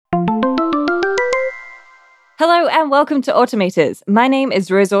Hello and welcome to Automators. My name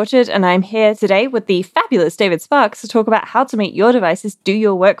is Rose Orchard and I'm here today with the fabulous David Sparks to talk about how to make your devices do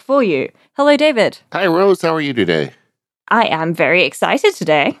your work for you. Hello, David. Hi, Rose. How are you today? I am very excited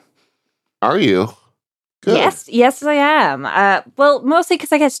today. Are you? Good. Yes, I am. Well, mostly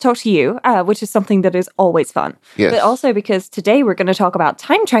because I get to talk to you, which is something that is always fun. Yes. But also because today we're going to talk about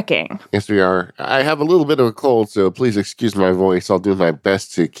time tracking. Yes, we are. I have a little bit of a cold, so please excuse my voice. I'll do my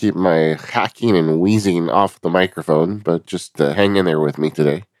best to keep my hacking and wheezing off the microphone, but just hang in there with me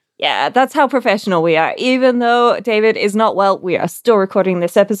today. Yeah, that's how professional we are. Even though David is not well, we are still recording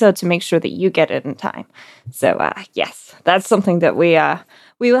this episode to make sure that you get it in time. So, yes, that's something that we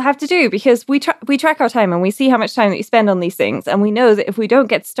will have to do because we track our time and we see how much time that you spend on these things. And we know that if we don't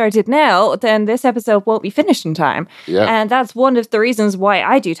get started now, then this episode won't be finished in time. Yeah. And that's one of the reasons why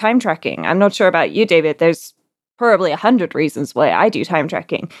I do time tracking. I'm not sure about you, David. There's probably 100 reasons why I do time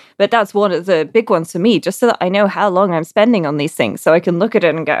tracking, but that's one of the big ones for me, just so that I know how long I'm spending on these things, so I can look at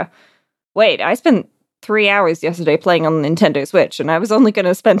it and go, wait, I spent 3 hours yesterday playing on the Nintendo Switch, and I was only going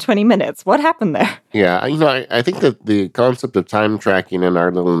to spend 20 minutes. What happened there? Yeah, I think that the concept of time tracking in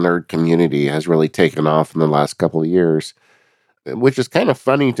our little nerd community has really taken off in the last couple of years, which is kind of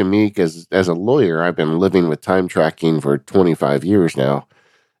funny to me because as a lawyer, I've been living with time tracking for 25 years now.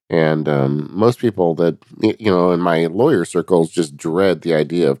 And most people that, in my lawyer circles just dread the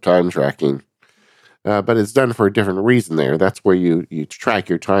idea of time tracking. But it's done for a different reason there. That's where you track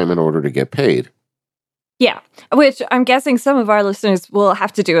your time in order to get paid. Yeah, which I'm guessing some of our listeners will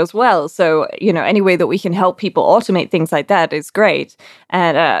have to do as well. So, any way that we can help people automate things like that is great.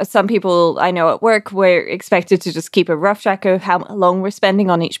 And some people I know at work, we're expected to just keep a rough track of how long we're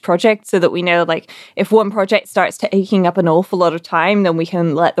spending on each project so that we know, like, if one project starts taking up an awful lot of time, then we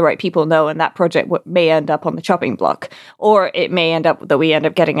can let the right people know and that project may end up on the chopping block. Or it may end up that we end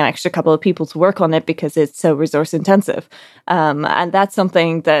up getting an extra couple of people to work on it because it's so resource intensive. And that's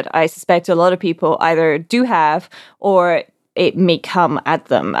something that I suspect a lot of people either do have or it may come at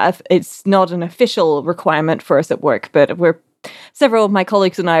them. It's not an official requirement for us at work, but several of my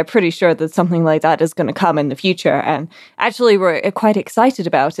colleagues and I are pretty sure that something like that is going to come in the future. And actually, we're quite excited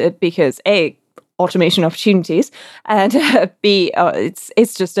about it because A, automation opportunities, and B,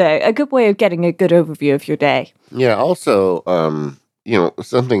 it's just a good way of getting a good overview of your day. Yeah. Also,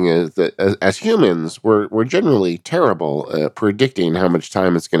 something is that as humans, we're generally terrible at predicting how much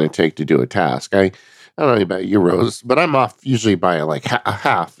time it's going to take to do a task. I don't know about you, Rose, but I'm off usually by like a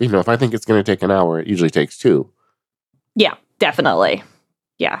half. If I think it's going to take an hour, it usually takes 2. Yeah, definitely.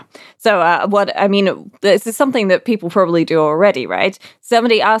 Yeah. So this is something that people probably do already, right?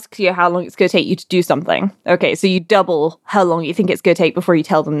 Somebody asks you how long it's going to take you to do something. Okay, so you double how long you think it's going to take before you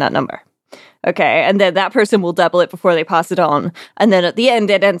tell them that number. Okay, and then that person will double it before they pass it on. And then at the end,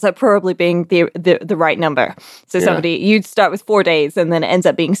 it ends up probably being the right number. So you'd start with 4 days and then it ends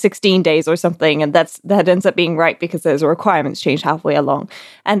up being 16 days or something. And that ends up being right because those requirements change halfway along.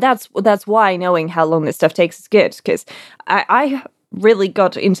 And that's why knowing how long this stuff takes is good. Because I really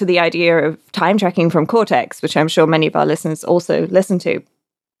got into the idea of time tracking from Cortex, which I'm sure many of our listeners also listen to.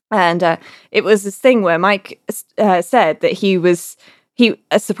 And it was this thing where Mike said that he was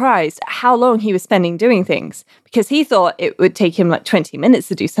surprised how long he was spending doing things because he thought it would take him like 20 minutes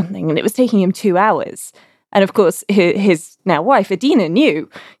to do something and it was taking him 2 hours. And of course, his now wife, Adina, knew,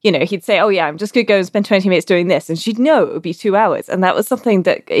 he'd say, oh yeah, I'm just going to go and spend 20 minutes doing this. And she'd know it would be 2 hours. And that was something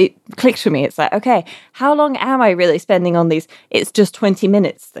that it clicked for me. It's like, okay, how long am I really spending on these? It's just 20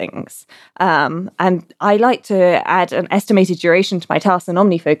 minutes things. And I like to add an estimated duration to my tasks in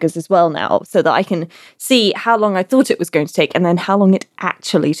OmniFocus as well now so that I can see how long I thought it was going to take and then how long it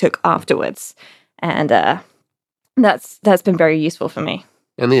actually took afterwards. And that's been very useful for me.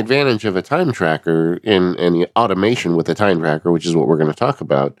 And the advantage of a time tracker and the automation with a time tracker, which is what we're going to talk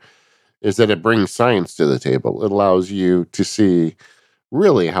about, is that it brings science to the table. It allows you to see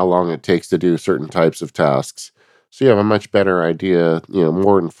really how long it takes to do certain types of tasks. So you have a much better idea,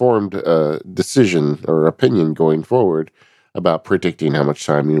 more informed decision or opinion going forward about predicting how much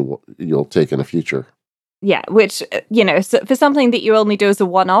time you'll take in the future. Yeah, which, so for something that you only do as a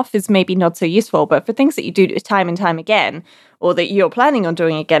one-off is maybe not so useful, but for things that you do time and time again, or that you're planning on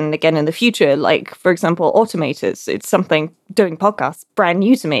doing again and again in the future, like, for example, Automators, it's something doing podcasts brand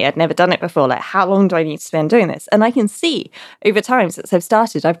new to me. I'd never done it before. Like, how long do I need to spend doing this? And I can see over time since I've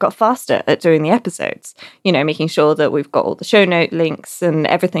started, I've got faster at doing the episodes, making sure that we've got all the show note links and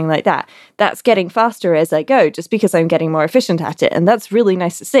everything like that. That's getting faster as I go, just because I'm getting more efficient at it. And that's really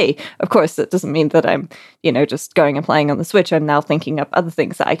nice to see. Of course, that doesn't mean that I'm, just going and playing on the Switch. I'm now thinking of other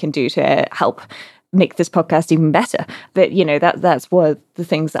things that I can do to help make this podcast even better. But, that's one of the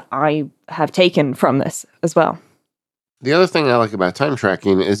things that I have taken from this as well. The other thing I like about time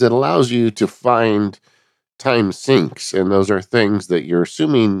tracking is it allows you to find time sinks, and those are things that you're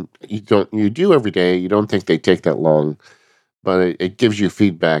assuming you do every day. You don't think they take that long, but it gives you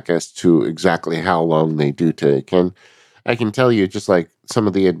feedback as to exactly how long they do take. And I can tell you, just like some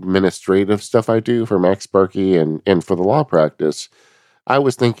of the administrative stuff I do for MacSparky and for the law practice, I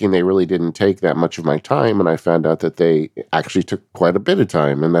was thinking they really didn't take that much of my time, and I found out that they actually took quite a bit of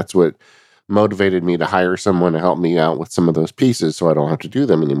time, and that's what motivated me to hire someone to help me out with some of those pieces so I don't have to do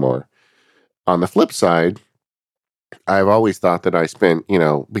them anymore. On the flip side, I've always thought that I spent,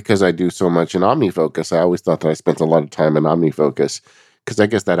 because I do so much in OmniFocus, I always thought that I spent a lot of time in OmniFocus because I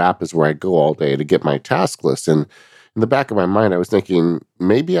guess that app is where I go all day to get my task list. And in the back of my mind, I was thinking,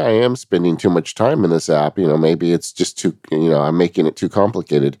 maybe I am spending too much time in this app. Maybe it's just too, I'm making it too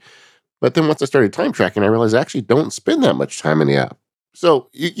complicated. But then once I started time tracking, I realized I actually don't spend that much time in the app. So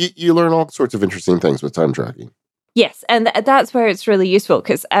you learn all sorts of interesting things with time tracking. Yes, and that's where it's really useful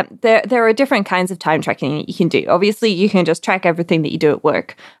because there are different kinds of time tracking that you can do. Obviously, you can just track everything that you do at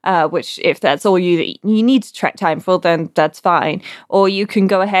work, which if that's all you need to track time for, then that's fine. Or you can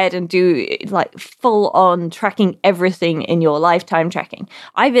go ahead and do like full-on tracking everything in your lifetime tracking.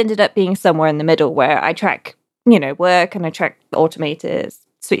 I've ended up being somewhere in the middle where I track, work and I track automators,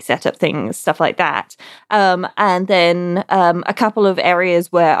 suite setup things, stuff like that. And then a couple of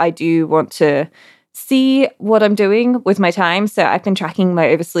areas where I do want to see what I'm doing with my time. So I've been tracking my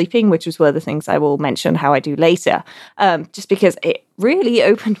oversleeping, which is one of the things I will mention how I do later, just because it really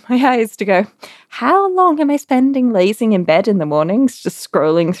opened my eyes to go, how long am I spending lazing in bed in the mornings, just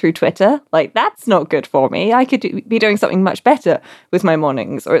scrolling through Twitter? Like, that's not good for me. I could be doing something much better with my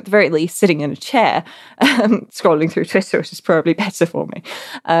mornings, or at the very least sitting in a chair, scrolling through Twitter, which is probably better for me.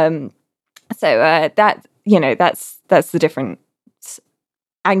 That's the different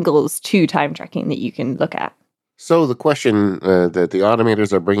angles to time tracking that you can look at. So the question that the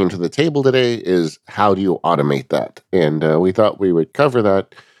automators are bringing to the table today is, how do you automate that? And we thought we would cover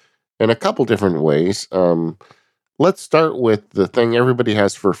that in a couple different ways. Let's start with the thing everybody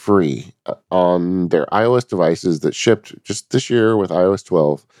has for free on their iOS devices that shipped just this year with iOS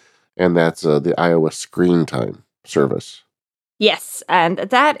 12, and that's the iOS Screen Time service. Yes, and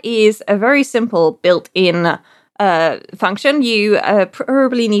that is a very simple built-in function. You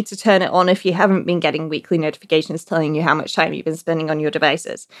probably need to turn it on if you haven't been getting weekly notifications telling you how much time you've been spending on your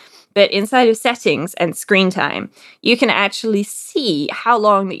devices. But inside of settings and screen time, you can actually see how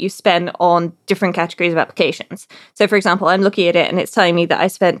long that you spend on different categories of applications. So for example, I'm looking at it and it's telling me that I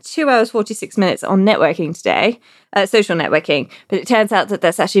spent 2 hours, 46 minutes on networking today, social networking, but it turns out that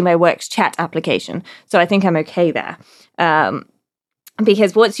that's actually my work's chat application. So I think I'm okay there.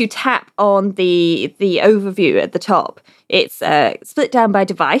 Because once you tap on the overview at the top, it's split down by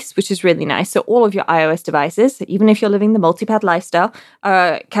device, which is really nice. So all of your iOS devices, even if you're living the multi-pad lifestyle,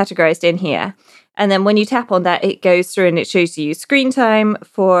 are categorized in here. And then when you tap on that, it goes through and it shows you screen time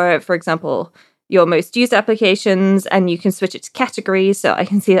for example, your most used applications, and you can switch it to categories. So I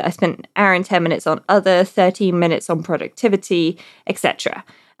can see that I spent an hour and 10 minutes on other, 13 minutes on productivity, etc.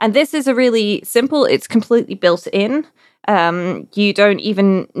 And this is a really simple, it's completely built in. You don't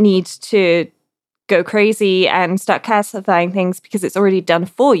even need to go crazy and start classifying things because it's already done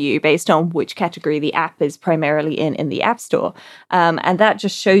for you based on which category the app is primarily in the App Store. And that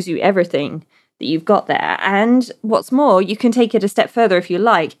just shows you everything that you've got there. And what's more, you can take it a step further if you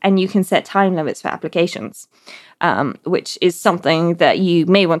like, and you can set time limits for applications, which is something that you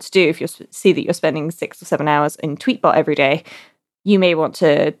may want to do if you see that you're spending 6 or 7 hours in Tweetbot every day. You may want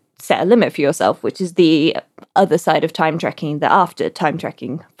to set a limit for yourself, which is the other side of time tracking, the after time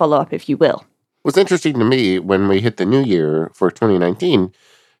tracking follow-up, if you will. What's interesting to me when we hit the new year for 2019,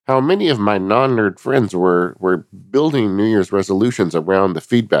 how many of my non-nerd friends were building New Year's resolutions around the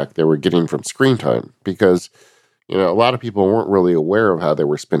feedback they were getting from screen time, because a lot of people weren't really aware of how they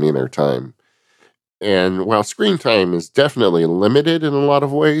were spending their time. And while screen time is definitely limited in a lot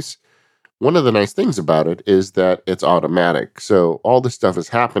of ways, one of the nice things about it is that it's automatic. So all this stuff is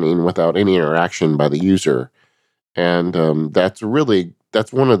happening without any interaction by the user. And that's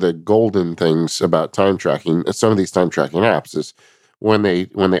one of the golden things about time tracking. Some of these time tracking apps is when they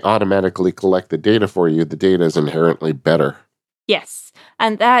automatically collect the data for you, the data is inherently better. Yes.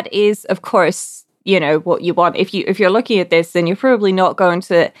 And that is, of course, what you want. If you're looking at this, then you're probably not going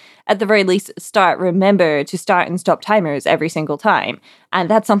to, at the very least, remember to start and stop timers every single time. And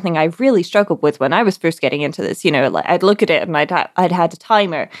that's something I really struggled with when I was first getting into this. Like I'd look at it and I'd had a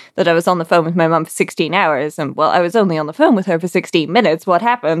timer that I was on the phone with my mum for 16 hours. And well, I was only on the phone with her for 16 minutes. What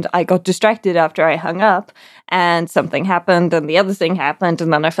happened? I got distracted after I hung up and something happened and the other thing happened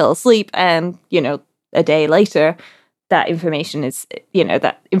and then I fell asleep and, a day later, that information is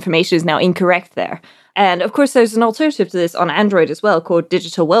now incorrect there. And of course, there's an alternative to this on Android as well called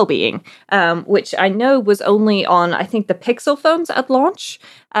Digital Wellbeing, which I know was only on, I think, the Pixel phones at launch.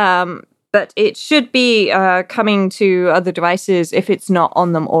 But it should be coming to other devices if it's not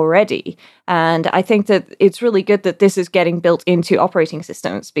on them already. And I think that it's really good that this is getting built into operating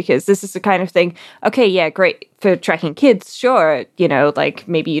systems because this is the kind of thing, okay, yeah, great for tracking kids, sure. Like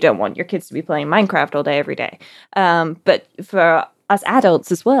maybe you don't want your kids to be playing Minecraft all day, every day. But for us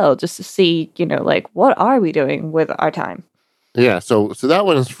adults as well, just to see, like what are we doing with our time? Yeah, so that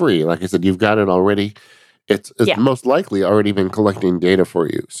one is free. Like I said, you've got it already. It's most likely already been collecting data for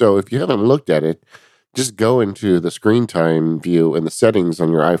you. So if you haven't looked at it, just go into the screen time view and the settings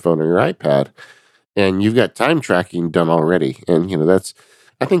on your iPhone or your iPad, and you've got time tracking done already. And, that's,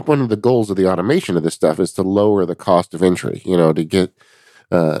 I think one of the goals of the automation of this stuff is to lower the cost of entry, to get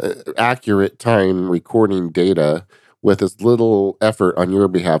accurate time recording data with as little effort on your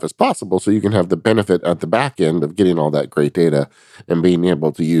behalf as possible so you can have the benefit at the back end of getting all that great data and being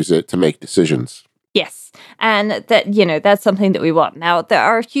able to use it to make decisions. Yes. And that, that's something that we want. Now, there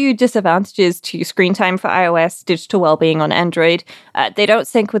are a few disadvantages to screen time for iOS, digital wellbeing on Android. They don't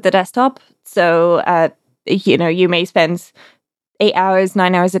sync with the desktop. So, you may spend 8 hours,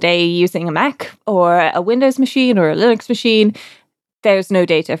 9 hours a day using a Mac or a Windows machine or a Linux machine. There's no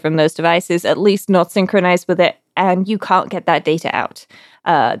data from those devices, at least not synchronized with it, and you can't get that data out.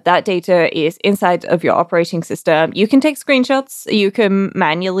 That data is inside of your operating system. You can take screenshots. You can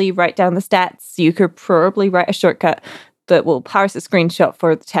manually write down the stats. You could probably write a shortcut that will parse a screenshot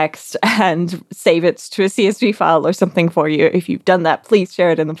for the text and save it to a CSV file or something for you. If you've done that, please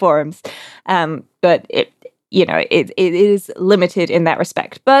share it in the forums. But it is limited in that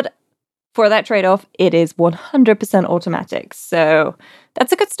respect. But for that trade-off, it is 100% automatic. So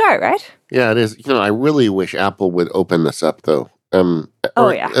that's a good start, right? Yeah, it is. I really wish Apple would open this up, though.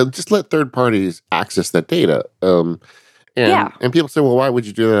 Just let third parties access that data. And people say, well, why would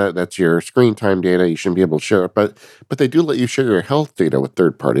you do that? That's your screen time data. You shouldn't be able to share it. But they do let you share your health data with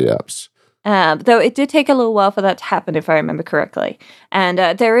third-party apps. Though it did take a little while for that to happen, if I remember correctly. And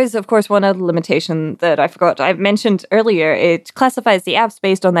there is, of course, one other limitation that I forgot. I've mentioned earlier. It classifies the apps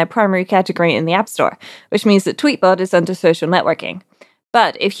based on their primary category in the App Store, which means that Tweetbot is under social networking.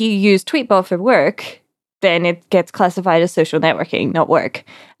 But if you use Tweetbot for work, then it gets classified as social networking, not work.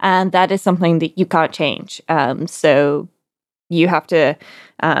 And that is something that you can't change. So you have to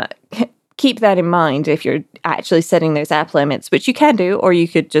keep that in mind if you're actually setting those app limits, which you can do, or you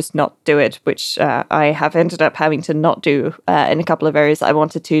could just not do it, which I have ended up having to not do in a couple of areas I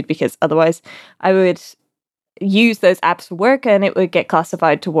wanted to, because otherwise I would use those apps for work and it would get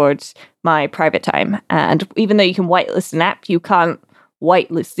classified towards my private time. And even though you can whitelist an app, you can't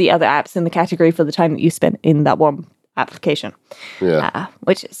whitelist the other apps in the category for the time that you spent in that one application. Yeah,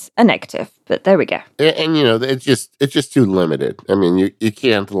 which is a negative, but there we go. And it's just too limited. I mean, you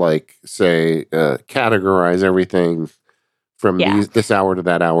can't say categorize everything from this hour to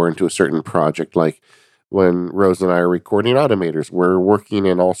that hour into a certain project. Like when Rose and I are recording Automators, we're working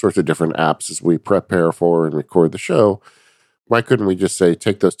in all sorts of different apps as we prepare for and record the show. Why couldn't we just say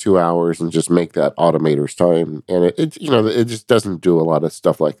take those 2 hours and just make that Automators time? And it just doesn't do a lot of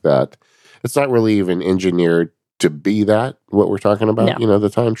stuff like that. It's not really even engineered to be that, what we're talking about, the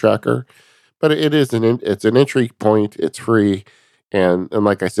time tracker. But it is it's an entry point. It's free. And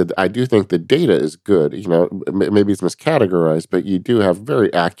like I said, I do think the data is good. Maybe it's miscategorized, but you do have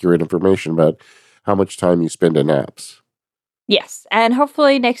very accurate information about how much time you spend in apps. Yes, and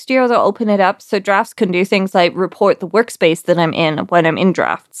hopefully next year they'll open it up so drafts can do things like report the workspace that I'm in when I'm in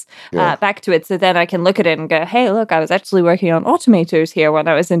drafts back to it, so then I can look at it and go, hey, look, I was actually working on Automators here when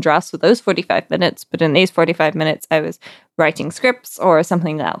I was in drafts for those 45 minutes, but in these 45 minutes I was writing scripts or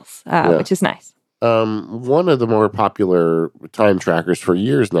something else, which is nice. One of the more popular time trackers for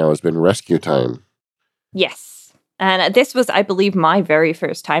years now has been Rescue Time. Yes. And this was, I believe, my very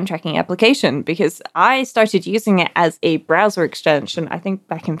first time tracking application because I started using it as a browser extension, I think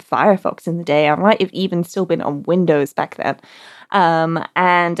back in Firefox in the day. I might have even still been on Windows back then.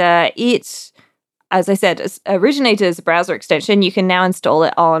 as I said, originated as a browser extension. You can now install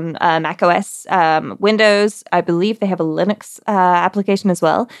it on macOS, Windows. I believe they have a Linux application as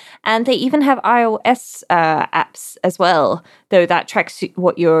well. And they even have iOS apps as well, though that tracks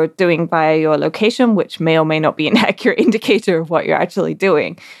what you're doing via your location, which may or may not be an accurate indicator of what you're actually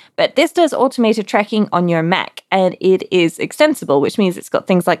doing. But this does automated tracking on your Mac, and it is extensible, which means it's got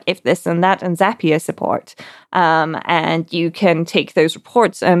things like If This and That and Zapier support. And you can take those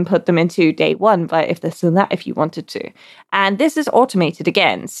reports and put them into day one by If This and That if you wanted to. And this is automated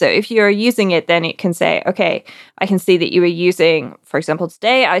again. So if you're using it, then it can say, okay, I can see that you were using, for example,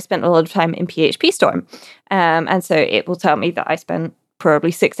 today I spent a lot of time in PHP Storm. And so it will tell me that I spent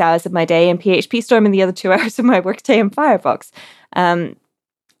probably 6 hours of my day in PHP Storm and the other 2 hours of my workday in Firefox.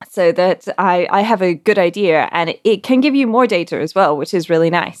 So that I have a good idea, and it can give you more data as well, which is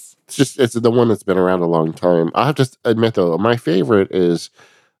really nice. It's the one that's been around a long time. I have to admit, though, my favorite is,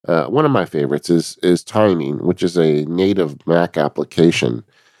 one of my favorites is Timing, which is a native Mac application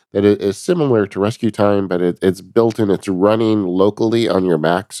that is similar to Rescue Time, but it's built in, it's running locally on your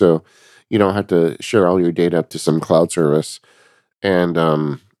Mac, so you don't have to share all your data up to some cloud service. And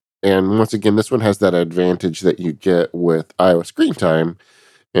once again, this one has that advantage that you get with iOS Screen Time.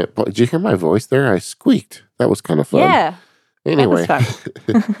 Did you hear my voice there? I squeaked. That was kind of fun. Yeah. Anyway, that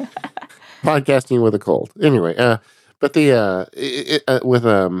was fun. Podcasting with a cold. Anyway, but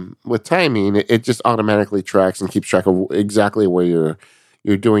with Timing, it just automatically tracks and keeps track of exactly where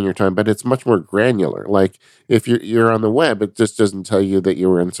you're doing your time. But it's much more granular. Like if you're on the web, it just doesn't tell you that you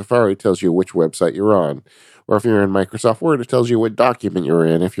were in Safari. It tells you which website you're on. Or if you're in Microsoft Word, it tells you what document you're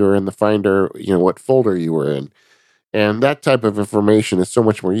in. If you're in the Finder, what folder you were in. And that type of information is so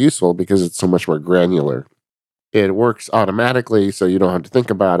much more useful because it's so much more granular. It works automatically, so you don't have to think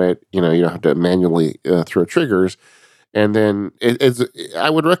about it. You don't have to manually throw triggers. And then I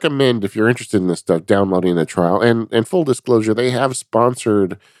would recommend, if you're interested in this stuff, downloading the trial. And full disclosure, they have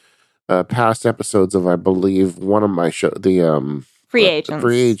sponsored past episodes of, I believe, one of my show, the Free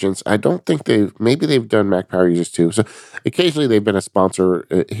Agents. I don't think maybe they've done Mac Power Users too. So occasionally they've been a sponsor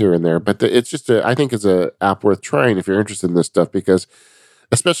here and there, but it's just I think it's an app worth trying if you're interested in this stuff, because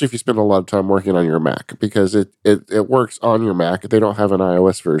especially if you spend a lot of time working on your Mac, because it works on your Mac. They don't have an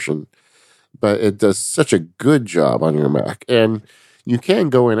iOS version, but it does such a good job on your Mac. And you can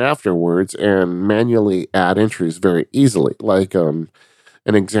go in afterwards and manually add entries very easily. Like an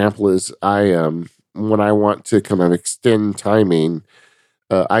example is when I want to kind of extend Timing,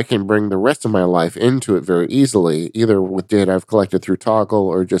 I can bring the rest of my life into it very easily, either with data I've collected through Toggle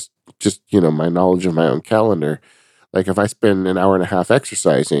or just my knowledge of my own calendar. Like if I spend an hour and a half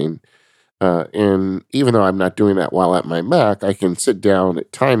exercising, and even though I'm not doing that while at my Mac, I can sit down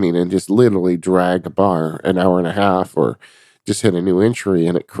at Timing and just literally drag a bar an hour and a half, or just hit a new entry,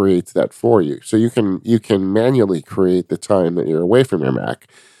 and it creates that for you. So you can manually create the time that you're away from your Mac.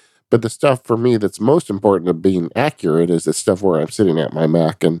 But the stuff for me that's most important of being accurate is the stuff where I'm sitting at my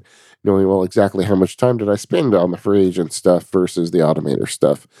Mac and knowing, well, exactly how much time did I spend on the Free Agent stuff versus the Automator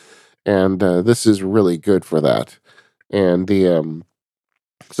stuff. And this is really good for that. And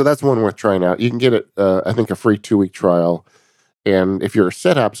so that's one worth trying out. You can get it, I think, a free 2-week trial. And if you're a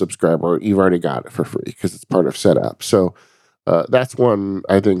SetApp subscriber, you've already got it for free because it's part of SetApp. So that's one,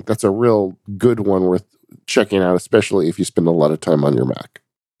 I think, that's a real good one worth checking out, especially if you spend a lot of time on your Mac.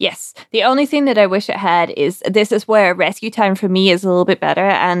 Yes. The only thing that I wish it had is, this is where Rescue Time for me is a little bit better,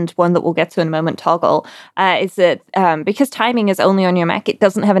 and one that we'll get to in a moment, Toggle, is that because Timing is only on your Mac, it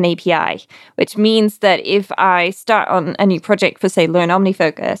doesn't have an API, which means that if I start on a new project for, say, Learn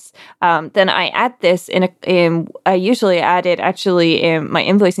OmniFocus, then I add this I usually add it actually in my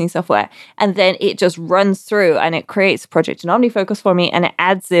invoicing software, and then it just runs through and it creates a project in OmniFocus for me, and it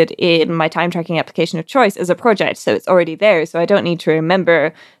adds it in my time tracking application of choice as a project. So it's already there, so I don't need to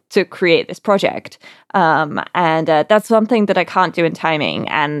remember to create this project. And that's something that I can't do in Timing.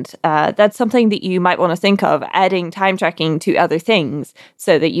 And that's something that you might want to think of, adding time tracking to other things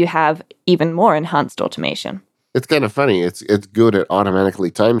so that you have even more enhanced automation. It's kind of funny. It's good at automatically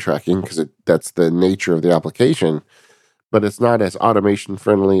time tracking because that's the nature of the application, but it's not as automation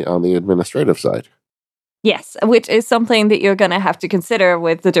friendly on the administrative side. Yes, which is something that you're going to have to consider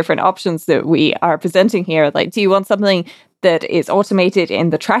with the different options that we are presenting here. Like, do you want something that is automated in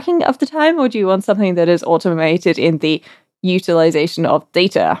the tracking of the time, or do you want something that is automated in the utilization of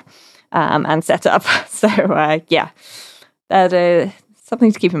data and setup? So, that is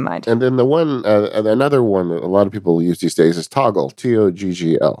something to keep in mind. And then another one that a lot of people use these days is Toggle,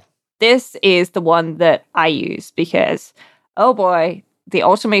 Toggl. This is the one that I use because, oh boy, the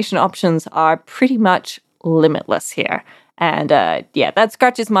automation options are pretty much limitless here. And yeah, that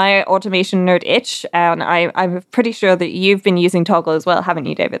scratches my automation nerd itch. And I'm pretty sure that you've been using Toggl as well, haven't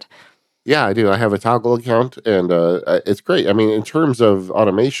you, David? Yeah, I do. I have a Toggl account, and it's great. I mean, in terms of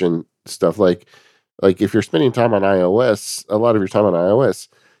automation stuff, like if you're spending time on iOS, a lot of your time on iOS,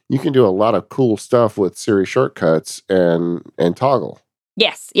 you can do a lot of cool stuff with Siri shortcuts and Toggl.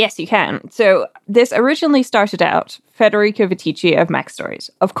 Yes, you can. So this originally started out Federico Viticci of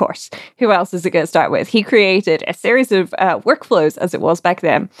MacStories, of course. Who else is it going to start with? He created a series of workflows, as it was back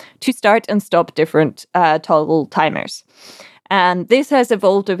then, to start and stop different Toggl timers. And this has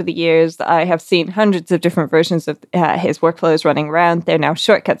evolved over the years. I have seen hundreds of different versions of his workflows running around. They're now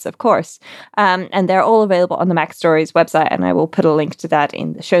shortcuts, of course. And they're all available on the MacStories website, and I will put a link to that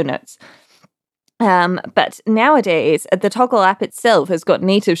in the show notes. But nowadays, the Toggl app itself has got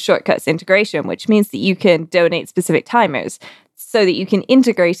native shortcuts integration, which means that you can donate specific timers so that you can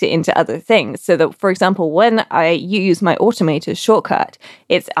integrate it into other things. So that, for example, when I use my automator shortcut,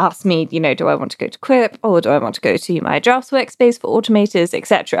 it's asked me, do I want to go to Quip or do I want to go to my Drafts workspace for automators,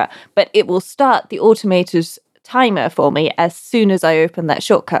 etc. But it will start the automator's timer for me as soon as I open that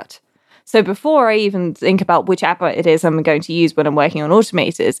shortcut. So before I even think about which app it is I'm going to use when I'm working on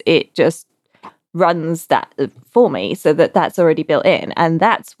automators, it just runs that for me so that that's already built in. And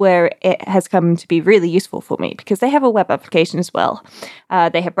that's where it has come to be really useful for me because they have a web application as well.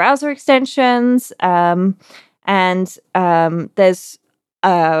 They have browser extensions and there's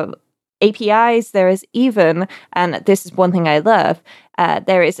APIs. There is even, and this is one thing I love,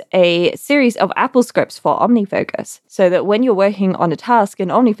 there is a series of Apple scripts for OmniFocus so that when you're working on a task in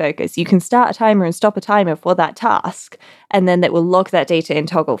OmniFocus, you can start a timer and stop a timer for that task, and then that will log that data in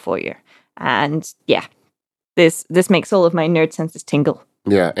Toggl for you. And yeah, this makes all of my nerd senses tingle.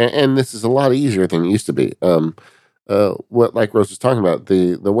 Yeah, and this is a lot easier than it used to be. What like Rose was talking about,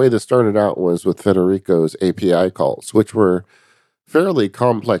 the way this started out was with Federico's API calls, which were fairly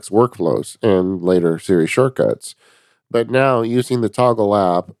complex workflows and later Siri shortcuts. But now using the Toggl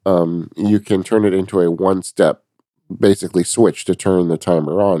app, you can turn it into a one-step, basically switch to turn the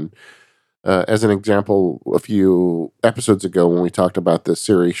timer on. As an example, a few episodes ago when we talked about the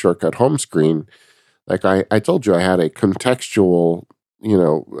Siri shortcut home screen, like I told you I had a contextual,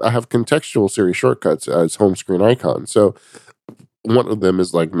 I have contextual Siri shortcuts as home screen icons. So one of them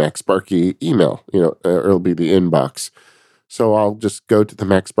is like MacSparky email, or it'll be the inbox. So I'll just go to the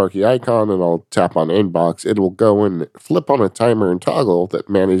MacSparky icon and I'll tap on inbox. It will go and flip on a timer and Toggl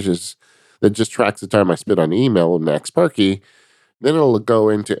that just tracks the time I spent on email in MacSparky. Then it'll go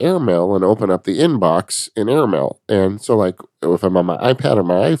into AirMail and open up the inbox in AirMail. And so like if I'm on my iPad or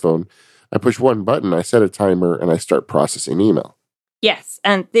my iPhone, I push one button, I set a timer, and I start processing email. Yes.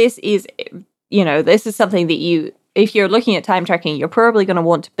 And this is, this is something that if you're looking at time tracking, you're probably going to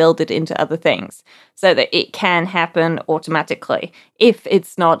want to build it into other things so that it can happen automatically if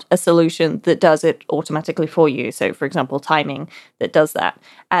it's not a solution that does it automatically for you. So, for example, timing that does that.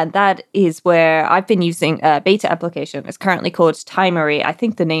 And that is where I've been using a beta application. It's currently called Timery. I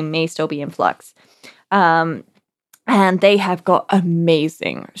think the name may still be in flux. And they have got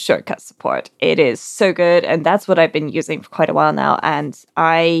amazing shortcut support. It is so good. And that's what I've been using for quite a while now. And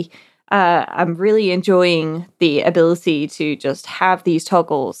I'm really enjoying the ability to just have these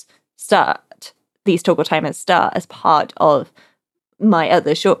toggle timers start as part of my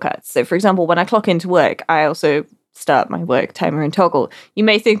other shortcuts. So, for example, when I clock into work, I also start my work timer in Toggl. You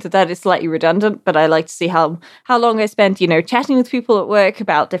may think that is slightly redundant, but I like to see how long I spent, chatting with people at work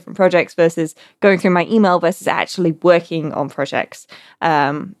about different projects versus going through my email versus actually working on projects,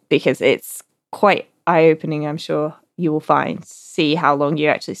 because it's quite eye-opening, I'm sure you will see how long you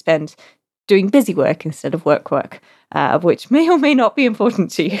actually spend doing busy work instead of work, which may or may not be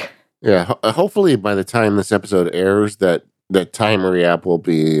important to you. Yeah, hopefully by the time this episode airs, that Timery app will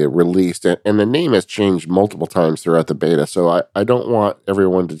be released, and the name has changed multiple times throughout the beta, so I don't want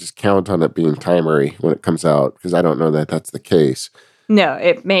everyone to just count on it being Timery when it comes out, because I don't know that that's the case. No,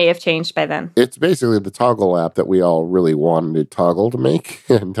 it may have changed by then. It's basically the Toggl app that we all really wanted Toggl to make,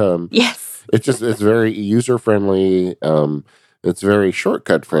 and yes. It's very user-friendly. It's very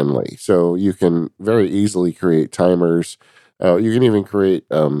shortcut-friendly. So you can very easily create timers. You can even create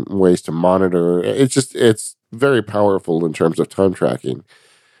ways to monitor. It's very powerful in terms of time tracking.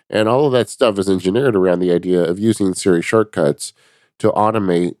 And all of that stuff is engineered around the idea of using Siri shortcuts to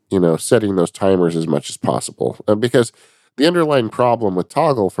automate, setting those timers as much as possible. Because the underlying problem with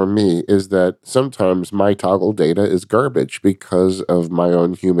Toggl for me is that sometimes my Toggl data is garbage because of my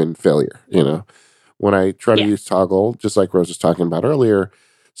own human failure. When I try to use Toggl, just like Rose was talking about earlier,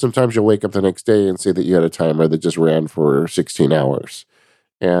 sometimes you'll wake up the next day and see that you had a timer that just ran for 16 hours.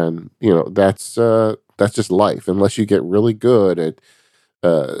 And, that's that's just life. Unless you get really good at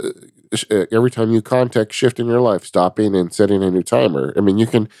every time you context shift in your life, stopping and setting a new timer. I mean, you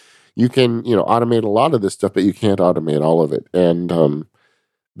can automate a lot of this stuff, but you can't automate all of it. And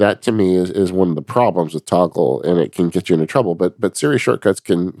that to me is one of the problems with Toggle, and it can get you into trouble. But Siri shortcuts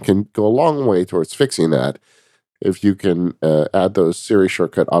can go a long way towards fixing that. If you can add those Siri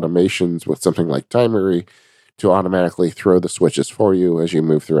shortcut automations with something like Timery to automatically throw the switches for you as you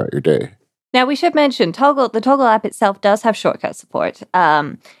move throughout your day. Now, we should mention the Toggle app itself does have shortcut support.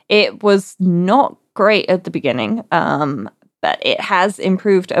 It was not great at the beginning, but it has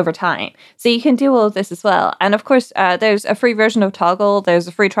improved over time. So you can do all of this as well. And of course, there's a free version of Toggle. There's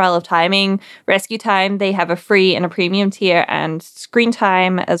a free trial of Timing. Rescue Time, they have a free and a premium tier, and Screen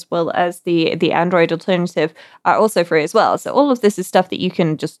Time, as well as the Android alternative, are also free as well. So all of this is stuff that you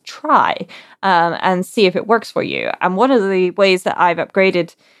can just try and see if it works for you. And one of the ways that I've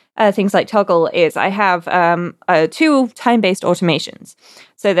upgraded things like Toggle is I have 2 time-based automations.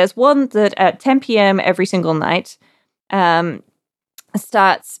 So there's one that at 10 p.m. every single night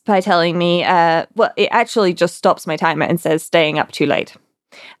starts by telling me, it actually just stops my timer and says staying up too late.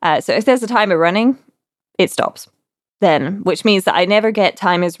 So if there's a timer running, it stops then, which means that I never get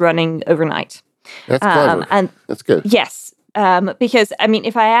timers running overnight. That's clever. And that's good. Yes. Because, I mean,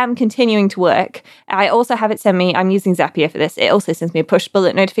 if I am continuing to work, I also have it send me, I'm using Zapier for this, it also sends me a push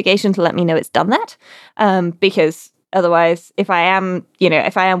bullet notification to let me know it's done that. Because otherwise, if I am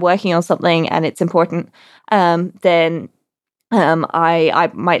working on something and it's important, then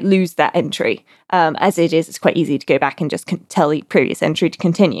I might lose that entry. As it is, it's quite easy to go back and just tell the previous entry to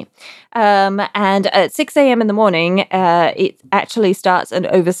continue. And at 6 a.m. in the morning, it actually starts an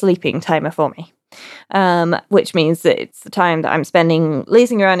oversleeping timer for me. Which means that it's the time that I'm spending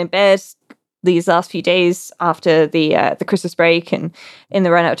lazing around in bed these last few days after the Christmas break and in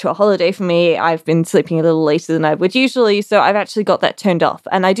the run up to a holiday for me. I've been sleeping a little later than I would usually, so I've actually got that turned off.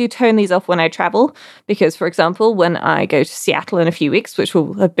 And I do turn these off when I travel because, for example, when I go to Seattle in a few weeks, which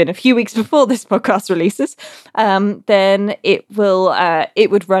will have been a few weeks before this podcast releases, then it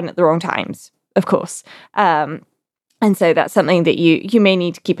would run at the wrong times, of course. And so that's something that you may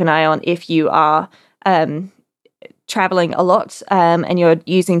need to keep an eye on if you are traveling a lot and you're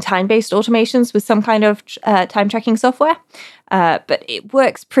using time-based automations with some kind of time tracking software. But it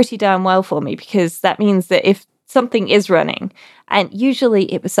works pretty damn well for me because that means that if something is running, and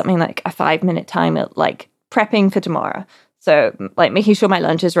usually it was something like a 5-minute timer, like prepping for tomorrow. So like making sure my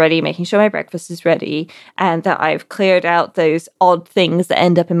lunch is ready, making sure my breakfast is ready, and that I've cleared out those odd things that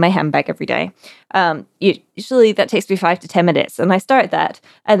end up in my handbag every day. Usually that takes me 5 to 10 minutes, and I start that.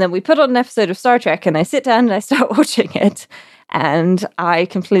 And then we put on an episode of Star Trek, and I sit down and I start watching it, and I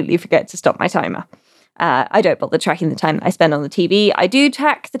completely forget to stop my timer. I don't bother tracking the time that I spend on the TV. I do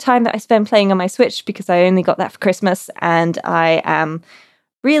track the time that I spend playing on my Switch because I only got that for Christmas, and I am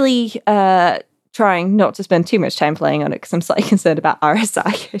really trying not to spend too much time playing on it because I'm slightly concerned about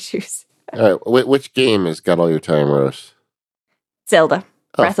RSI issues. Which game has got all your timers? Zelda.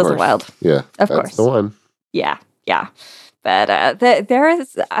 Breath of the Wild. Yeah, of that's course. the one. Yeah. But there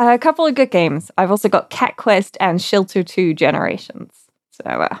is a couple of good games. I've also got Cat Quest and Shelter 2 Generations.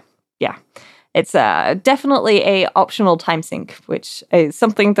 So, yeah. It's definitely a optional time sync, which is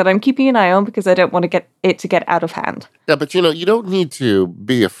something that I'm keeping an eye on because I don't want to get it to get out of hand. Yeah, but you don't need to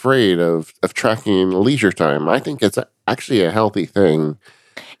be afraid of tracking leisure time. I think it's actually a healthy thing.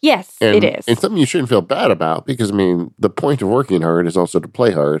 Yes, it is. And something you shouldn't feel bad about because, I mean, the point of working hard is also to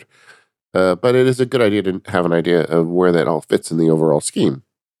play hard. But it is a good idea to have an idea of where that all fits in the overall scheme.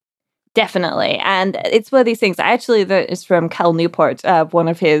 Definitely. And it's one of these things. I actually, that is from Cal Newport, one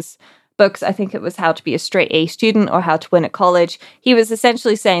of his books. I think it was How to Be a Straight A Student or How to Win at College. He was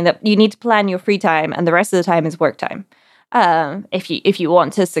essentially saying that you need to plan your free time and the rest of the time is work time. If you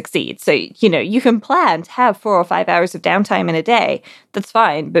want to succeed. So, you can plan to have 4 or 5 hours of downtime in a day. That's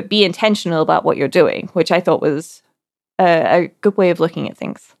fine, but be intentional about what you're doing, which I thought was a good way of looking at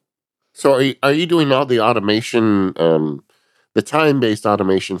things. So are you doing all the automation, the time-based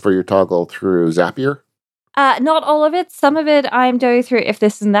automation for your Toggle through Zapier? Not all of it. Some of it I'm doing through If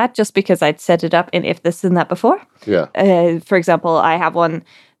This and That, just because I'd set it up in If This and That before. Yeah. For example, I have one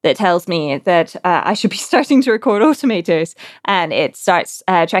that tells me that I should be starting to record automators, and it starts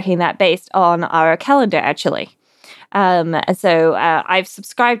tracking that based on our calendar, actually. And so I've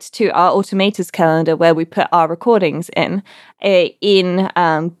subscribed to our automators calendar where we put our recordings in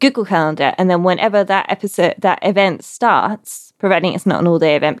Google Calendar, and then whenever that event starts, providing it's not an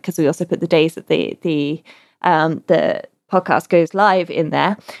all-day event, because we also put the days that the podcast goes live in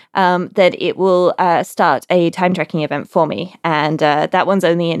there, that it will start a time tracking event for me. And that one's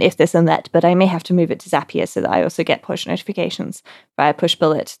only an if this and that, but I may have to move it to Zapier so that I also get push notifications via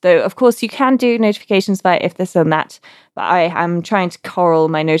Pushbullet. Though, of course, you can do notifications via if this and that, but I am trying to corral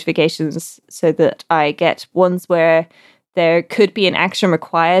my notifications so that I get ones where there could be an action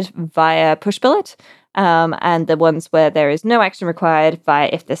required via Pushbullet, and the ones where there is no action required via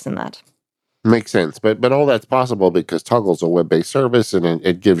if this and that. Makes sense. But all that's possible because Toggle's a web-based service and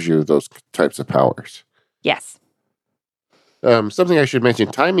it gives you those types of powers. Yes. Something I should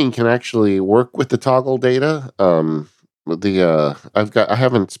mention, timing can actually work with the Toggle data. I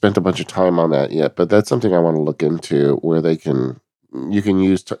haven't spent a bunch of time on that yet, but that's something I want to look into where you can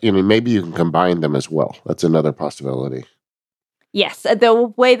use, maybe you can combine them as well. That's another possibility. Yes,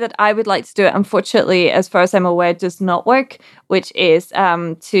 the way that I would like to do it, unfortunately, as far as I'm aware, does not work, which is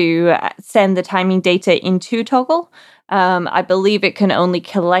to send the timing data into Toggle. I believe it can only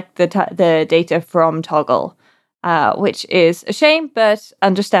collect the data from Toggle, which is a shame, but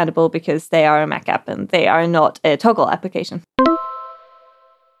understandable because they are a Mac app and they are not a Toggle application.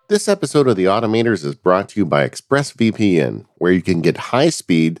 This episode of The Automators is brought to you by ExpressVPN, where you can get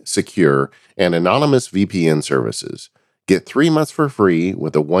high-speed, secure, and anonymous VPN services. Get 3 months for free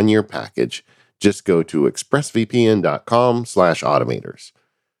with a 1-year package. Just go to expressvpn.com/automators.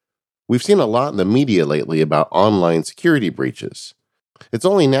 We've seen a lot in the media lately about online security breaches. It's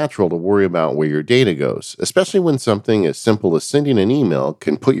only natural to worry about where your data goes, especially when something as simple as sending an email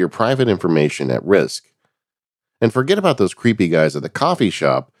can put your private information at risk. And forget about those creepy guys at the coffee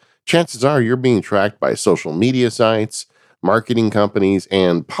shop. Chances are you're being tracked by social media sites, marketing companies,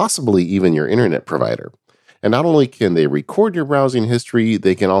 and possibly even your internet provider. And not only can they record your browsing history,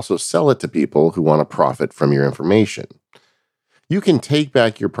 they can also sell it to people who want to profit from your information. You can take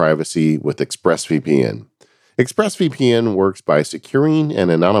back your privacy with ExpressVPN. ExpressVPN works by securing and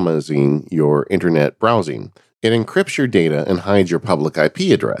anonymizing your internet browsing. It encrypts your data and hides your public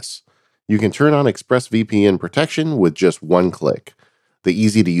IP address. You can turn on ExpressVPN protection with just one click. The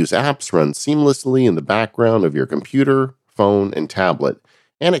easy-to-use apps run seamlessly in the background of your computer, phone, and tablet,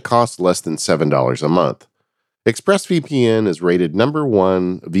 and it costs less than $7 a month. ExpressVPN is rated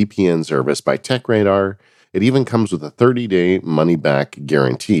 #1 VPN service by TechRadar. It even comes with a 30-day money-back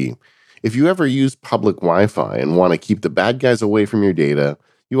guarantee. If you ever use public Wi-Fi and want to keep the bad guys away from your data,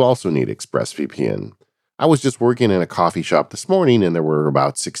 you also need ExpressVPN. I was just working in a coffee shop this morning and there were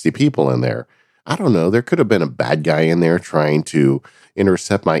about 60 people in there. I don't know, there could have been a bad guy in there trying to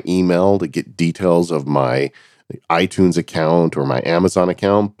intercept my email to get details of my iTunes account or my Amazon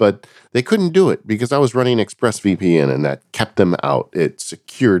account, but they couldn't do it because I was running ExpressVPN and that kept them out. It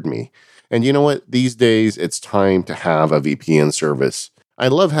secured me. And you know what? These days, it's time to have a VPN service. I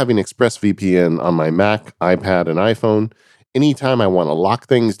love having ExpressVPN on my Mac, iPad, and iPhone. Anytime I want to lock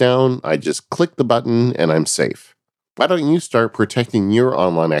things down, I just click the button and I'm safe. Why don't you start protecting your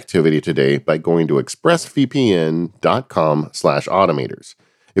online activity today by going to expressvpn.com/automators.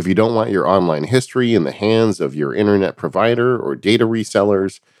 If you don't want your online history in the hands of your internet provider or data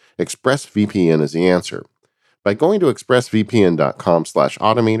resellers, ExpressVPN is the answer. By going to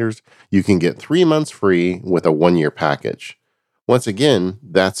expressvpn.com/automators, you can get 3 months free with a 1-year package. Once again,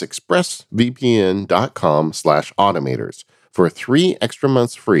 that's expressvpn.com/automators for 3 extra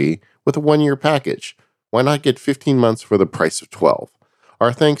months free with a 1-year package. Why not get 15 months for the price of 12?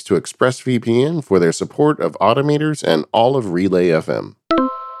 Our thanks to ExpressVPN for their support of Automators and all of Relay FM.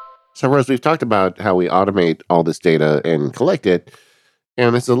 So, Rose, we've talked about how we automate all this data and collect it,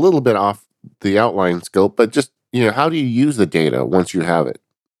 and it's a little bit off the outline scope, but just, how do you use the data once you have it?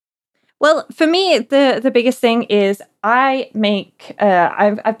 Well, for me, the biggest thing is I've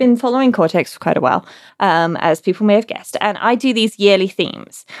been following Cortex for quite a while, as people may have guessed, and I do these yearly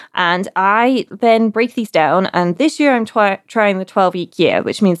themes, and I then break these down. And this year, I'm trying the 12-week year,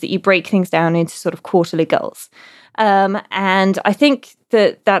 which means that you break things down into sort of quarterly goals. And I think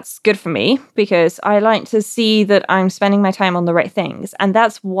that that's good for me because I like to see that I'm spending my time on the right things. And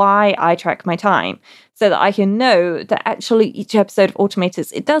that's why I track my time, so that I can know that actually each episode of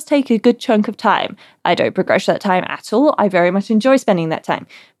Automators, it does take a good chunk of time. I don't begrudge that time at all. I very much enjoy spending that time.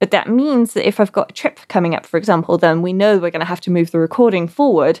 But that means that if I've got a trip coming up, for example, then we know we're going to have to move the recording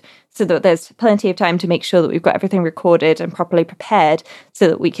forward so that there's plenty of time to make sure that we've got everything recorded and properly prepared so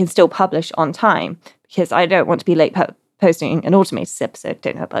that we can still publish on time. Because I don't want to be late posting an Automators episode.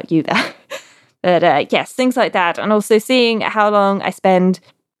 Don't know about you there. But yes, things like that. And also seeing how long I spend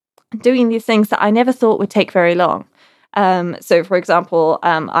doing these things that I never thought would take very long. So, for example,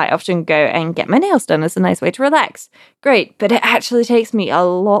 I often go and get my nails done as a nice way to relax. Great, but it actually takes me a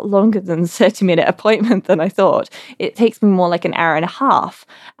lot longer than a 30-minute appointment than I thought. It takes me more like an hour and a half,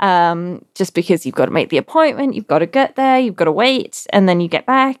 just because you've got to make the appointment, you've got to get there, you've got to wait, and then you get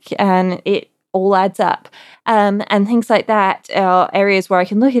back, and it all adds up. And things like that are areas where I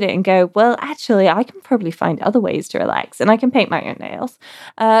can look at it and go, well, actually, I can probably find other ways to relax, and I can paint my own nails.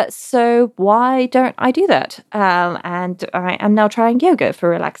 So why don't I do that? And I am now trying yoga for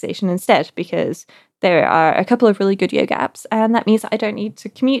relaxation instead, because there are a couple of really good yoga apps, and that means I don't need to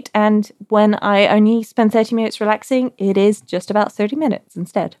commute. And when I only spend 30 minutes relaxing, it is just about 30 minutes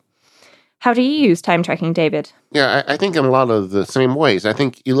instead. How do you use time tracking, David? Yeah, I think in a lot of the same ways. I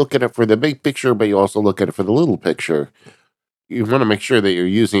think you look at it for the big picture, but you also look at it for the little picture. You want to make sure that you're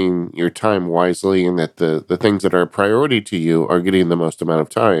using your time wisely and that the things that are a priority to you are getting the most amount of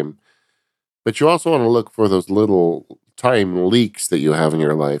time. But you also want to look for those little time leaks that you have in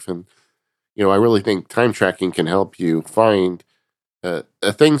your life. And, I really think time tracking can help you find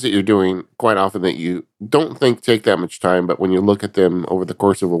things that you're doing quite often that you don't think take that much time, but when you look at them over the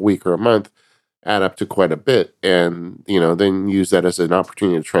course of a week or a month, add up to quite a bit, and then use that as an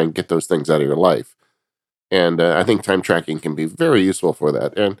opportunity to try and get those things out of your life. And I think time tracking can be very useful for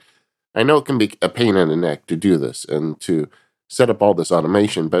that. And I know it can be a pain in the neck to do this and to set up all this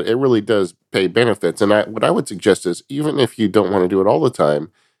automation, but it really does pay benefits. And what I would suggest is, even if you don't want to do it all the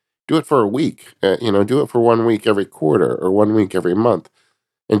time, do it for a week. Do it for 1 week every quarter or 1 week every month,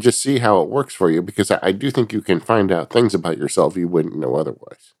 and just see how it works for you, because I do think you can find out things about yourself you wouldn't know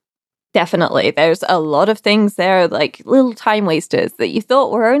otherwise. Definitely. There's a lot of things there, like little time wasters that you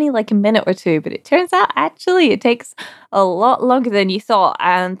thought were only like a minute or two, but it turns out actually it takes a lot longer than you thought.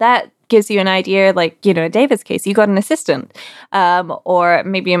 And that gives you an idea, like, in David's case, you got an assistant. Or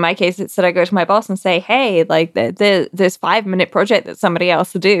maybe in my case, it's that I go to my boss and say, hey, like this 5-minute project that somebody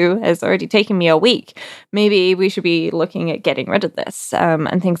else will do has already taken me a week. Maybe we should be looking at getting rid of this,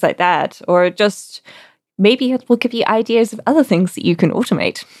 and things like that. Or just maybe it will give you ideas of other things that you can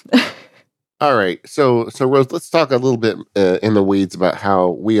automate. All right. So Rose, let's talk a little bit in the weeds about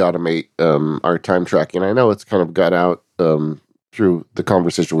how we automate our time tracking. I know it's kind of got out through the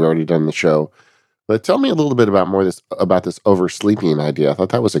conversation we already done in the show, but tell me a little bit about this oversleeping idea. I thought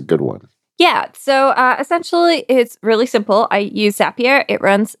that was a good one. Yeah. So essentially, it's really simple. I use Zapier. It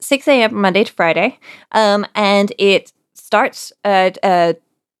runs 6 a.m. Monday to Friday, and it starts at a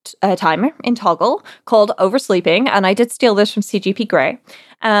timer in Toggl called Oversleeping, and I did steal this from CGP Grey.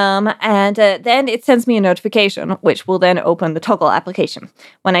 And then it sends me a notification, which will then open the Toggl application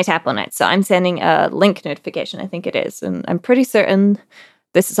when I tap on it. So I'm sending a link notification, I think it is, and I'm pretty certain,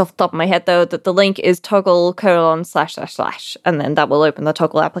 this is off the top of my head though, that the link is Toggl://, and then that will open the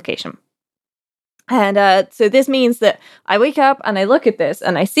Toggl application. And so this means that I wake up and I look at this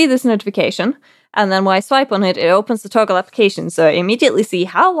and I see this notification. And then when I swipe on it, it opens the Toggl application. So I immediately see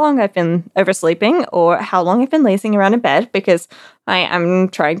how long I've been oversleeping or how long I've been lazing around in bed, because I am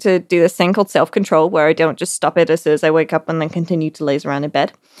trying to do this thing called self-control where I don't just stop it as soon as I wake up and then continue to laze around in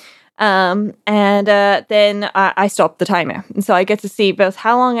bed. Then I stop the timer. And so I get to see both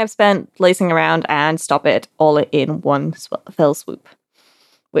how long I've spent lazing around and stop it all in one fell swoop,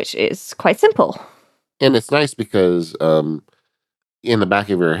 which is quite simple. And it's nice because in the back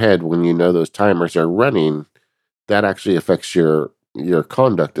of your head, when you know those timers are running, that actually affects your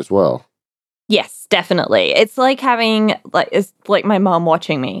conduct as well. Yes, definitely. It's like it's like my mom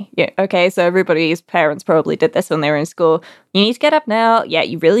watching me. Yeah, okay, so everybody's parents probably did this when they were in school. You need to get up now. Yeah,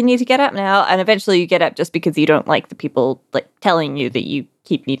 you really need to get up now. And eventually you get up just because you don't like the people like telling you that you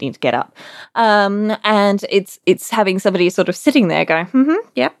keep needing to get up. And it's having somebody sort of sitting there going,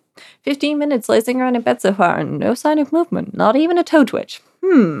 yep. 15 minutes lazing around in bed so far and no sign of movement, not even a toe twitch.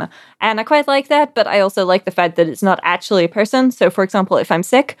 And I quite like that, but I also like the fact that it's not actually a person. So, for example, if I'm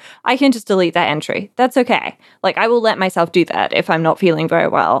sick, I can just delete that entry. That's okay. Like, I will let myself do that if I'm not feeling very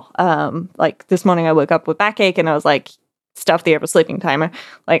well. Like, this morning I woke up with backache and I was like, stuff the oversleeping timer.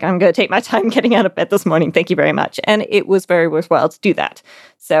 Like, I'm going to take my time getting out of bed this morning. Thank you very much. And it was very worthwhile to do that.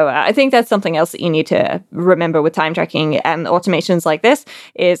 So I think that's something else that you need to remember with time tracking and automations like this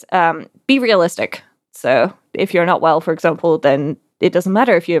is be realistic. So if you're not well, for example, then it doesn't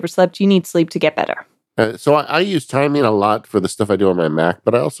matter if you overslept. You need sleep to get better. So I use timing a lot for the stuff I do on my Mac,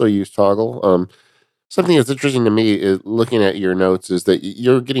 but I also use Toggl. Something that's interesting to me is looking at your notes is that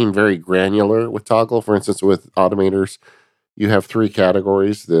you're getting very granular with Toggl. For instance, with automators, you have 3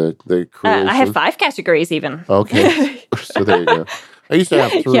 categories. The creation. I have 5 categories even. Okay, so there you go. I used to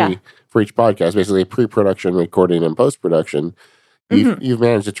have 3 for each podcast, basically pre-production, recording, and post-production. You've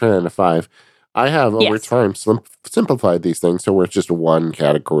managed to turn it into 5. I have over Yes. time simplified these things so where it's just one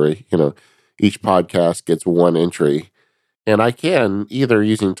category. Each podcast gets one entry, and I can either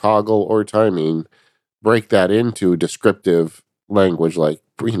using toggle or timing break that into descriptive language like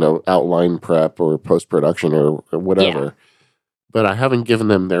outline prep or post production or whatever. Yeah. But I haven't given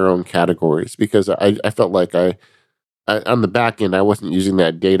them their own categories because I felt like I on the back end I wasn't using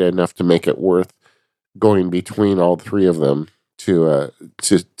that data enough to make it worth going between all three of them to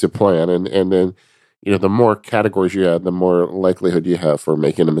plan, and then the more categories you have, the more likelihood you have for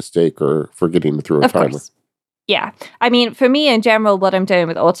making a mistake or for getting through a Of timer. course. Yeah. I mean, for me in general, what I'm doing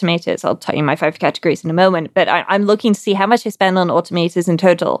with automators, I'll tell you my 5 categories in a moment, but I'm looking to see how much I spend on automators in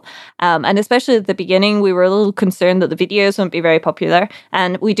total. And especially at the beginning, we were a little concerned that the videos wouldn't be very popular.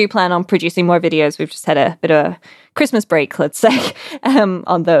 And we do plan on producing more videos. We've just had a bit of a Christmas break, let's say,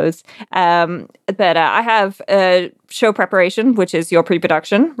 on those. But I have show preparation, which is your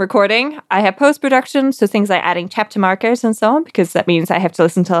pre-production recording. I have post-production, so things like adding chapter markers and so on, because that means I have to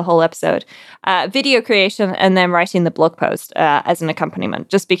listen to the whole episode. Video creation, and then writing the blog post as an accompaniment,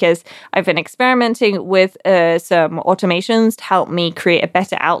 just because I've been experimenting with some automations to help me create a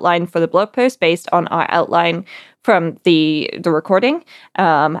better outline for the blog post based on our outline from the recording.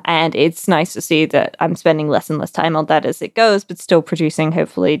 And it's nice to see that I'm spending less and less time on that as it goes, but still producing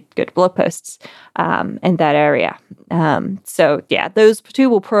hopefully good blog posts in that area. So yeah, those two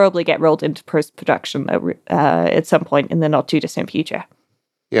will probably get rolled into post-production at some point in the not too distant future.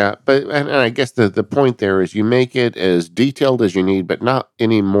 Yeah, but and I guess the point there is you make it as detailed as you need, but not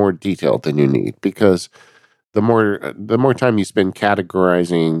any more detailed than you need, because the more time you spend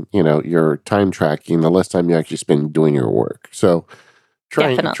categorizing, your time tracking, the less time you actually spend doing your work. So try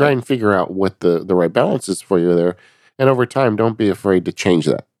and figure out what the right balance is for you there, and over time, don't be afraid to change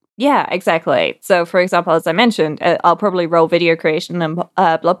that. Yeah, exactly. So, for example, as I mentioned, I'll probably roll video creation and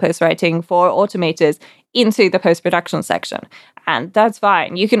blog post writing for automators into the post-production section. And that's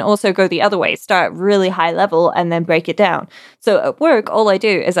fine. You can also go the other way, start really high level and then break it down. So at work, all I do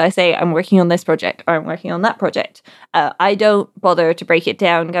is I say, I'm working on this project or I'm working on that project. I don't bother to break it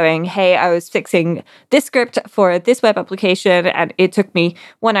down going, hey, I was fixing this script for this web application and it took me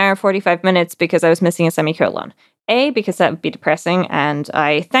 1 hour, 45 minutes because I was missing a semicolon. A, because that would be depressing, and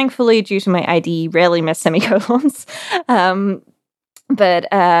I thankfully, due to my ID, rarely miss semicolons.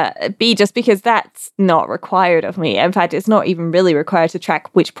 But B, just because that's not required of me. In fact, it's not even really required to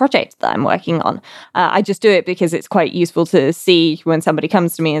track which project that I'm working on. I just do it because it's quite useful to see when somebody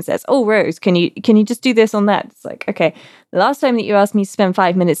comes to me and says, oh, Rose, can you just do this on that? It's like, okay, the last time that you asked me to spend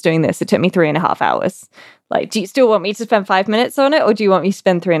 5 minutes doing this, it took me 3.5 hours. Like, do you still want me to spend 5 minutes on it, or do you want me to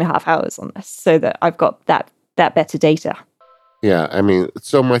spend 3.5 hours on this so that I've got that better data? Yeah, I mean,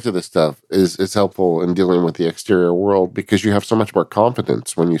 so much of this stuff is helpful in dealing with the exterior world because you have so much more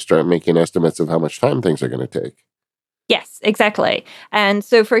confidence when you start making estimates of how much time things are going to take. Yes, exactly. And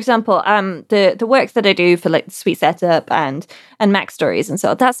so, for example, the work that I do for like Suite Setup and Mac Stories and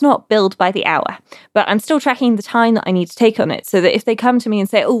so on, that's not billed by the hour, but I'm still tracking the time that I need to take on it, so that if they come to me and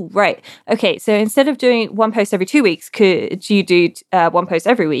say, oh, right, okay, so instead of doing one post every 2 weeks, could you do one post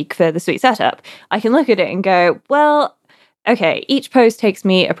every week for the Suite Setup? I can look at it and go, well, okay, each post takes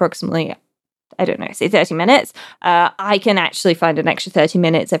me approximately, I don't know, say 30 minutes. I can actually find an extra 30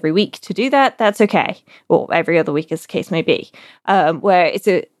 minutes every week to do that. That's okay. Or every other week, as the case may be. Where if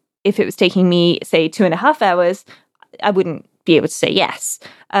it was taking me, say, 2.5 hours, I wouldn't be able to say yes.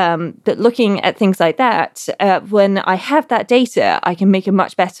 But looking at things like that, when I have that data, I can make a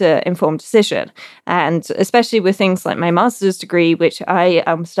much better informed decision. And especially with things like my master's degree, which I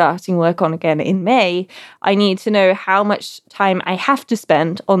am starting work on again in May, I need to know how much time I have to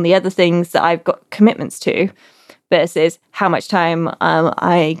spend on the other things that I've got commitments to versus how much time am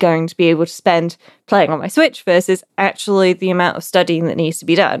I going to be able to spend playing on my Switch versus actually the amount of studying that needs to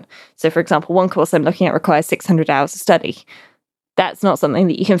be done. So, for example, one course I'm looking at requires 600 hours of study. That's not something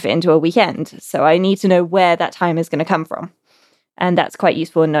that you can fit into a weekend. So I need to know where that time is going to come from. And that's quite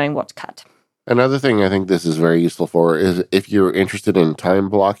useful in knowing what to cut. Another thing I think this is very useful for is if you're interested in time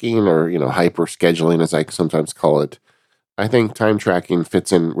blocking or, hyper scheduling, as I sometimes call it, I think time tracking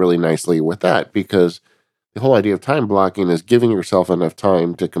fits in really nicely with that, because the whole idea of time blocking is giving yourself enough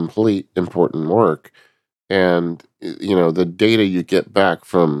time to complete important work. And, the data you get back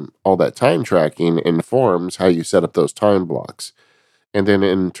from all that time tracking informs how you set up those time blocks. And then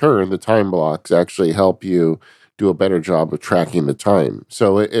in turn, the time blocks actually help you do a better job of tracking the time.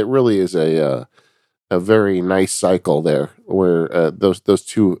 So it really is a very nice cycle there where those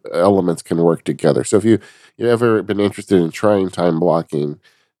two elements can work together. So if you've ever been interested in trying time blocking,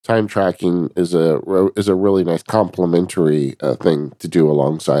 time tracking is a really nice complementary thing to do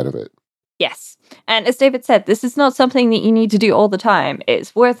alongside of it. Yes. And as David said, this is not something that you need to do all the time.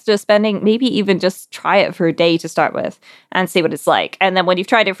 It's worth just spending, maybe even just try it for a day to start with and see what it's like. And then when you've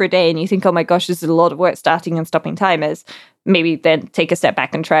tried it for a day and you think, oh my gosh, this is a lot of work starting and stopping timers, maybe then take a step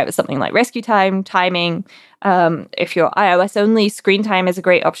back and try it with something like rescue time, timing. If you're iOS only, screen time is a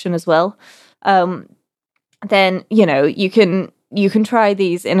great option as well. Then, you can try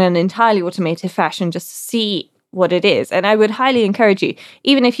these in an entirely automated fashion just to see what it is. And I would highly encourage you,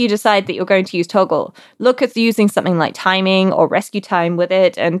 even if you decide that you're going to use Toggl, look at using something like timing or rescue time with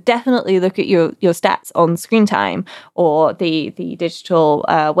it, and definitely look at your stats on screen time or the digital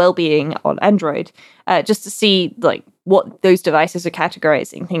well-being on Android, just to see like what those devices are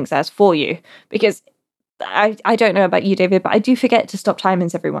categorizing things as for you. Because I don't know about you, David, but I do forget to stop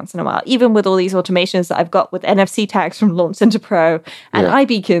timers every once in a while, even with all these automations that I've got with NFC tags from Launch Center Pro and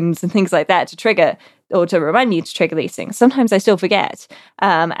iBeacons and things like that to trigger or to remind me to trigger these things. Sometimes I still forget.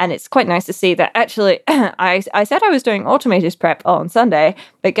 And it's quite nice to see that actually I said I was doing automated prep on Sunday,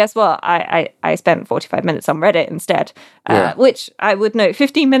 but guess what? I spent 45 minutes on Reddit instead, which I would note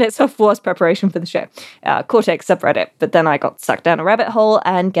 15 minutes of was preparation for the show, Cortex subreddit. But then I got sucked down a rabbit hole,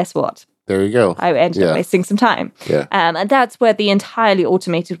 and guess what? There you go. I ended up wasting some time. Yeah. And that's where the entirely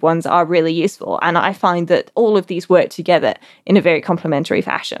automated ones are really useful. And I find that all of these work together in a very complementary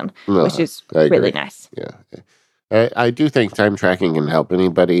fashion, which is really nice. Yeah. I do think time tracking can help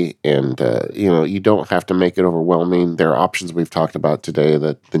anybody. And, you don't have to make it overwhelming. There are options we've talked about today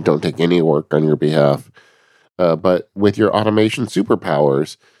that don't take any work on your behalf. But with your automation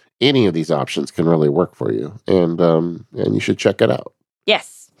superpowers, any of these options can really work for you. And you should check it out.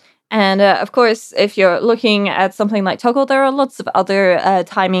 Yes. And of course, if you're looking at something like Toggl, there are lots of other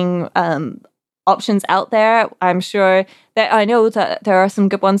timing options out there. I'm sure that I know that there are some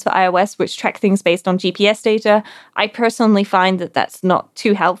good ones for iOS which track things based on GPS data. I personally find that that's not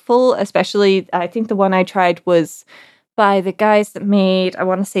too helpful, especially I think the one I tried was by the guys that made, I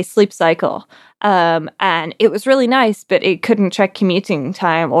want to say, Sleep Cycle. And it was really nice, but it couldn't track commuting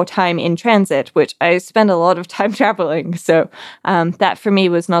time or time in transit, which I spend a lot of time traveling. So that for me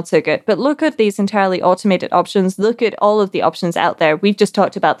was not so good. But look at these entirely automated options. Look at all of the options out there. We've just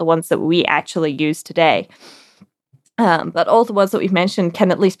talked about the ones that we actually use today. But all the ones that we've mentioned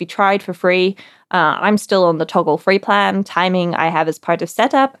can at least be tried for free. I'm still on the Toggl free plan. Timing I have as part of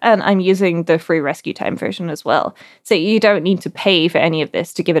setup, and I'm using the free rescue time version as well. So you don't need to pay for any of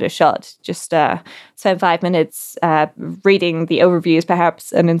this to give it a shot. Just spend 5 minutes reading the overviews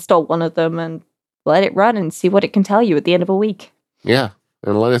perhaps and install one of them and let it run and see what it can tell you at the end of a week. Yeah,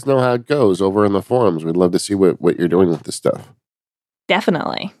 and let us know how it goes over in the forums. We'd love to see what you're doing with this stuff.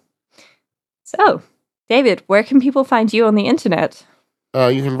 Definitely. So, David, where can people find you on the internet?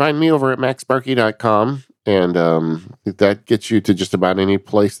 You can find me over at maxsparky.com, and that gets you to just about any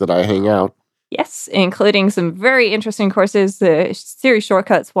place that I hang out. Yes, including some very interesting courses. The Siri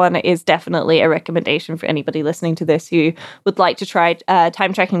Shortcuts one is definitely a recommendation for anybody listening to this who would like to try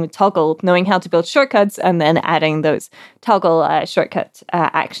time tracking with Toggl. Knowing how to build shortcuts and then adding those Toggl shortcut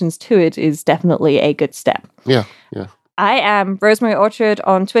actions to it is definitely a good step. Yeah. I am Rosemary Orchard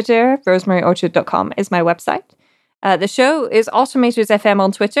on Twitter. RosemaryOrchard.com is my website. The show is Automators FM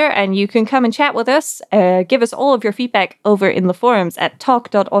on Twitter, and you can come and chat with us. Give us all of your feedback over in the forums at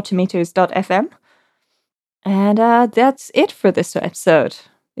talk.automators.fm. And that's it for this episode.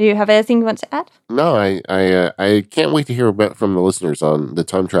 Do you have anything you want to add? No, I can't wait to hear about from the listeners on the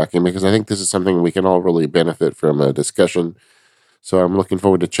time tracking, because I think this is something we can all really benefit from a discussion. So I'm looking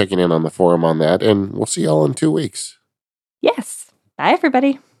forward to checking in on the forum on that, and we'll see y'all in 2 weeks. Yes. Bye,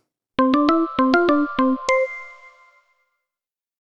 everybody.